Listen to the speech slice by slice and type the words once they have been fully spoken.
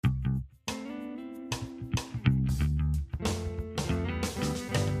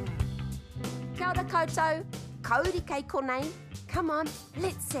ora koutou. Kauri kei konei. Come on,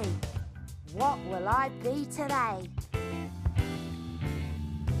 let's see. What will I be today?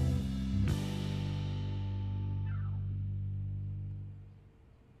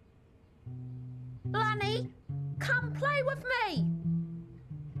 Lani, come play with me.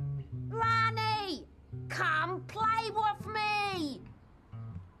 Lani, come play with me.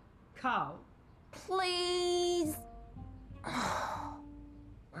 Carl, Please.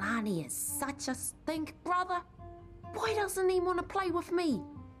 Lani is such a stink brother. Why doesn't he want to play with me?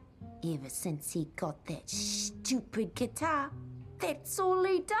 Ever since he got that stupid guitar, that's all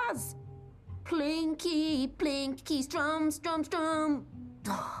he does. Plinky, plinky, strum, strum, strum.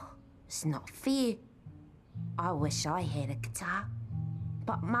 Oh, it's not fair. I wish I had a guitar,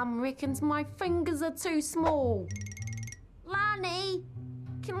 but Mum reckons my fingers are too small. Lani,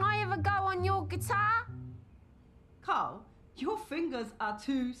 can I ever go on your guitar? Carl, your fingers are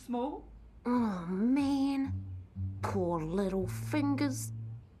too small. Oh, man. Poor little fingers.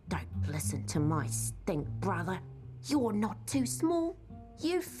 Don't listen to my stink brother. You're not too small.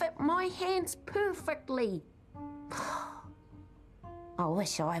 You fit my hands perfectly. I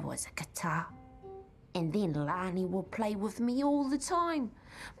wish I was a guitar. And then Lani will play with me all the time.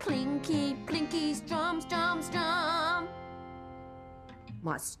 Plinky, plinky, strum, strum, strum.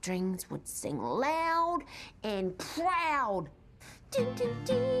 My strings would sing loud and proud. Ding, ding,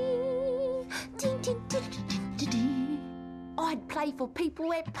 ding. Ding, ding, ding, ding, ding, ding. I'd play for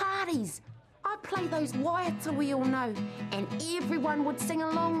people at parties. I'd play those waiata we all know, and everyone would sing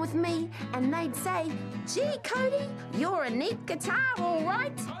along with me, and they'd say, "Gee, Cody, you're a neat guitar, all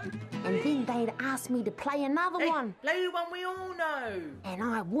right." And then they'd ask me to play another one. Play one we all know. And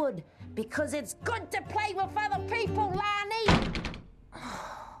I would, because it's good to play with other people, Lani.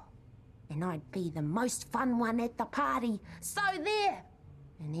 And I'd be the most fun one at the party. So there.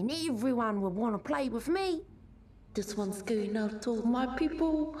 And then everyone would want to play with me. This one's going out to all my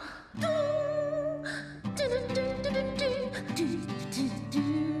people.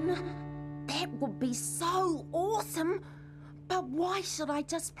 That would be so awesome. But why should I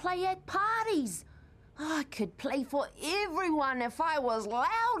just play at parties? I could play for everyone if I was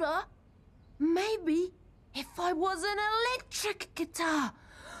louder. Maybe if I was an electric guitar.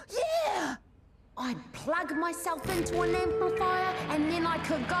 Yeah! I'd plug myself into an amplifier and then I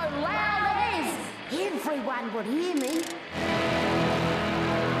could go loud as everyone would hear me.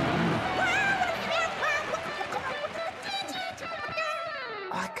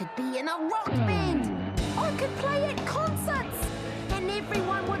 I could be in a rock band. I could play at concerts and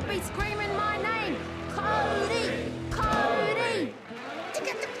everyone would be screaming my name. Cody! Cody!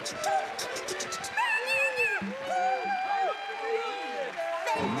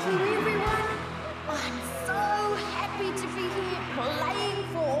 Thank you, everyone. I'm so happy to be here playing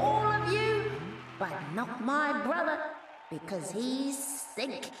for all of you. But not my brother, because he's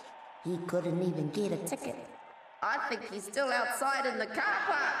stink. He couldn't even get a ticket. I think he's still outside in the car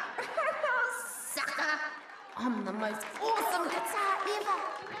park. Sucker! I'm the most awesome guitar ever.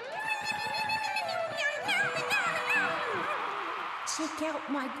 Check out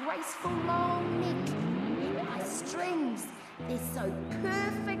my graceful long neck and my strings. They're so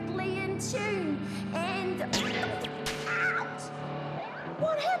perfectly in tune. And ouch!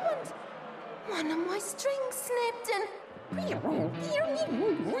 What happened? One of my strings snapped and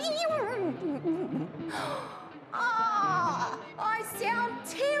I sound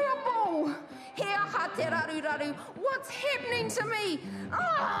terrible. Here, Hateraruraru, what's happening to me?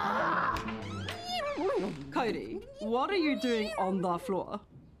 Cody, what are you doing on the floor?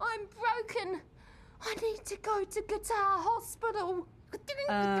 I'm broken. I need to go to Guitar Hospital.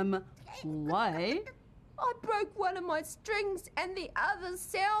 Why? I broke one of my strings and the others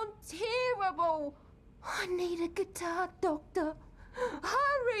sound terrible. I need a guitar doctor.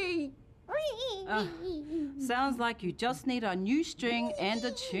 Hurry! Sounds like you just need a new string and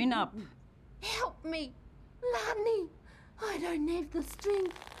a tune-up. Help me, Lani. I don't have the string.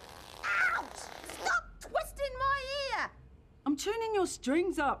 Ouch! Stop twisting my ear! I'm tuning your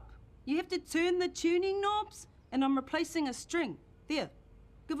strings up. You have to turn the tuning knobs, and I'm replacing a string. There,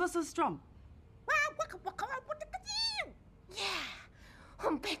 give us a strum. Yeah,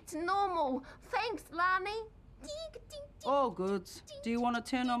 I'm back to normal. Thanks, Lani. Oh, good. Do you want to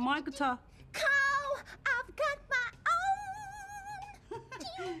turn on my guitar? Carl, I've got my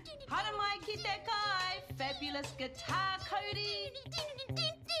own. Haramai ki te kai, fabulous guitar, Cody.